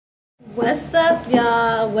What's up,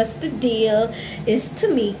 y'all? What's the deal? It's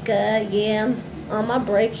Tamika. Yeah, I'm on my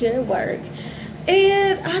break here at work.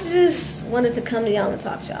 And I just wanted to come to y'all and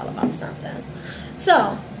talk to y'all about something.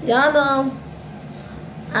 So, y'all know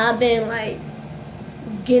I've been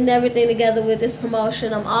getting everything together with this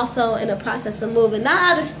promotion. I'm also in the process of moving, not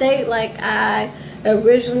out of state like I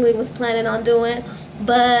originally was planning on doing,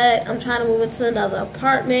 but I'm trying to move into another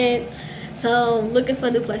apartment. So looking for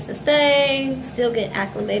a new place to stay, still get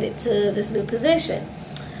acclimated to this new position.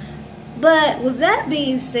 But with that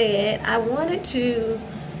being said, I wanted to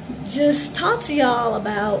just talk to y'all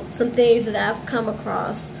about some things that I've come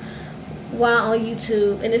across while on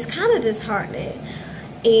YouTube, and it's kind of disheartening.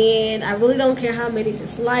 And I really don't care how many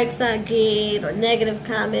dislikes I get or negative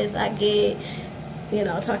comments I get.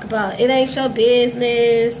 Talk about it ain't your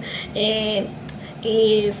business, and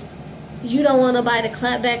if you don't want nobody to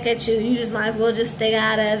clap back at you, you just might as well just stay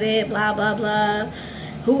out of it, blah, blah, blah.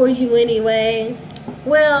 Who are you anyway?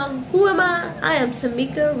 Well, who am I? I am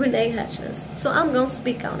Tamika Renee Hutchins, so I'm going to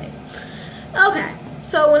speak on it. Okay,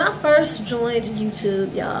 so when I first joined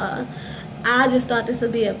YouTube, y'all, I just thought this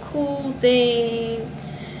would be a cool thing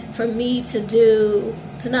for me to do,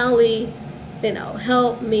 to not only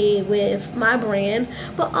help me with my brand,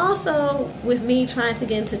 but also with me trying to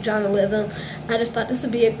get into journalism. I just thought this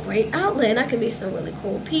would be a great outlet, and I can meet some really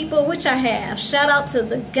cool people, which I have. Shout out to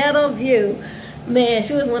the Ghetto View. Man,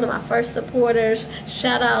 she was one of my first supporters.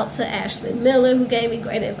 Shout out to Ashley Miller, who gave me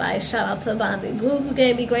great advice. Shout out to Bondi Blue, who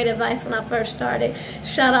gave me great advice when I first started.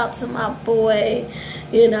 Shout out to my boy,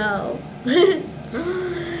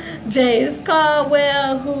 James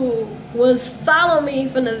Caldwell, who was following me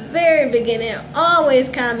from the very beginning, always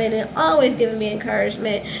commenting, always giving me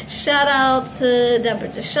encouragement. Shout out to Deborah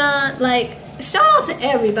Deshawn. Shout out to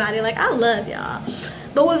everybody. I love y'all.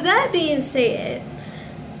 But with that being said,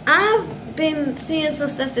 I've been seeing some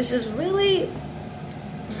stuff that's just really,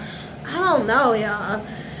 I don't know, y'all.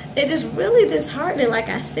 It just really disheartening, like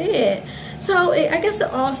I said. So I guess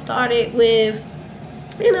it all started with,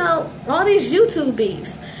 all these YouTube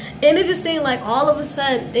beefs. And it just seemed like all of a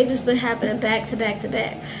sudden they just been happening back to back to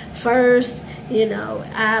back. First,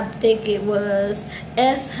 I think it was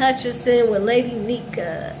S. Hutchinson with Lady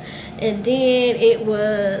Nika. And then it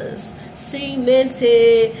was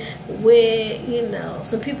Cemented with,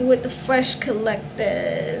 some people with the Fresh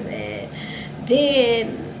Collective. And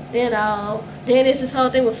then, then it's this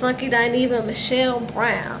whole thing with Funky Dineva and Michelle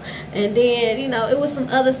Brown. And then, it was some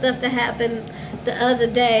other stuff that happened the other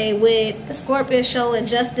day with the Scorpion Show and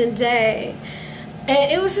Justin Day.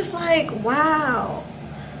 And it was just like, wow.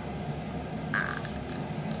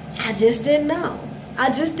 I just didn't know.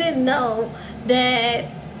 I just didn't know that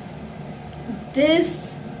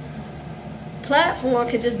this platform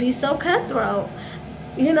could just be so cutthroat.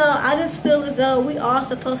 I just feel as though we all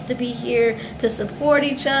supposed to be here to support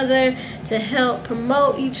each other, to help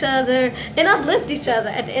promote each other, and uplift each other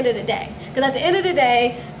at the end of the day. Because at the end of the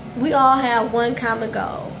day, we all have one common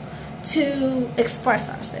goal: to express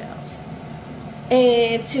ourselves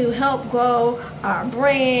and to help grow our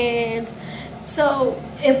brand. So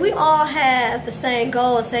if we all have the same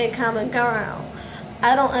goal and same common ground,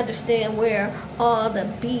 I don't understand where all the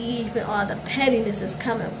beef and all the pettiness is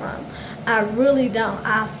coming from. I really don't.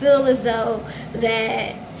 I feel as though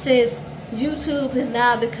that since YouTube has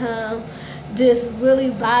now become this really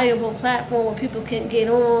valuable platform where people can get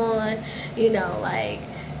on,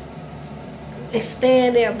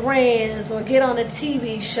 expand their brands or get on a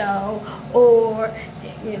TV show or,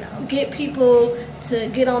 get people to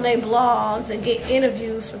get on their blogs and get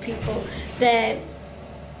interviews for people, that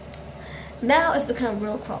now it's become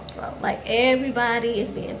real cutthroat. Everybody is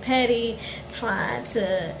being petty, trying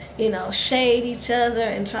to, shade each other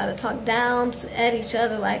and try to talk down at each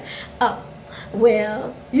other oh,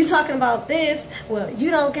 well, you talking about this, well,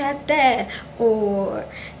 you don't got that, or,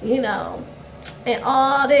 and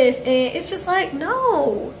all this. And it's just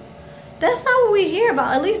no, that's not what we hear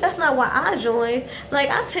about. At least that's not why I joined.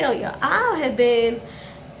 I tell you, I have been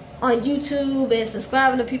on YouTube and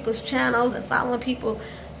subscribing to people's channels and following people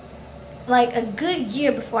a good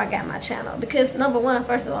year before I got my channel. Because number one,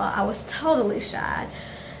 first of all, I was totally shy.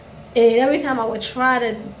 And every time I would try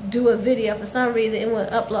to do a video, for some reason it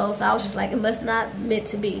wouldn't upload. So I was just it must not meant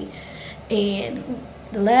to be. And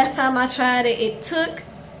the last time I tried it, it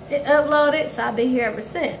uploaded. So I've been here ever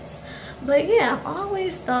since. But yeah, I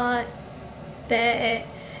always thought that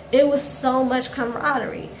it was so much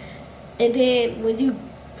camaraderie. And then when you,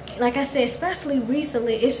 like I said, especially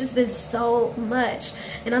recently, it's just been so much.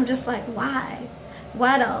 And I'm just like, why?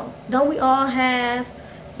 Why though? Don't we all have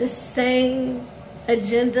the same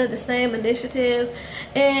agenda, the same initiative?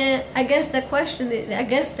 And I guess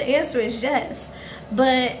the answer is yes.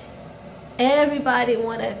 But everybody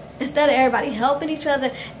instead of everybody helping each other,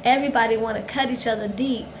 everybody want to cut each other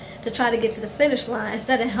deep to try to get to the finish line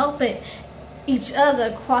instead of helping each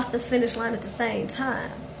other cross the finish line at the same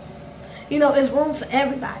time. You know, it's room for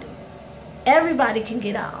everybody. Everybody can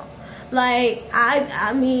get out. Like,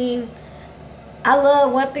 I mean,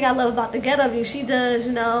 one thing I love about the Ghetto View, she does,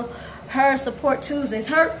 you know, her Support Tuesdays.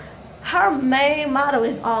 Her main motto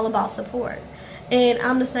is all about support. And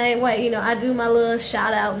I'm the same way. You know, I do my little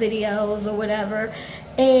shout out videos or whatever.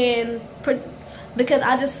 And because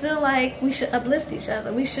I just feel like we should uplift each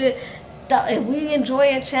other. We should, if we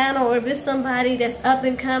enjoy a channel or if it's somebody that's up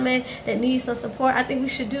and coming that needs some support, I think we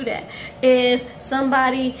should do that. If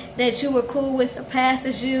somebody that you were cool with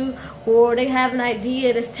surpasses you, or they have an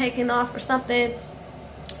idea that's taking off or something,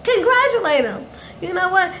 congratulate them. You know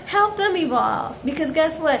what? Help them evolve. Because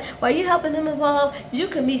guess what? While you're helping them evolve, you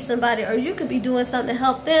can meet somebody, or you could be doing something to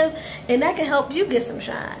help them, and that can help you get some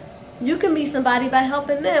shine. You can meet somebody by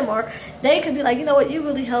helping them, or they could be like, you know what, you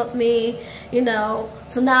really helped me, you know,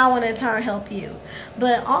 so now I want to in turn help you.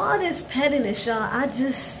 But all this pettiness, y'all, I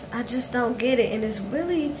just don't get it, and it's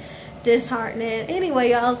really disheartening. Anyway,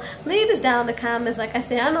 y'all, leave us down in the comments. Like I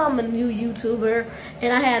said, I know I'm a new YouTuber,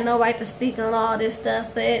 and I had no right to speak on all this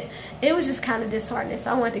stuff, but it was just kind of disheartening, so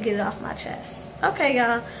I wanted to get it off my chest. Okay,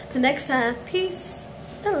 y'all, till next time, peace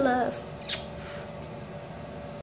and love.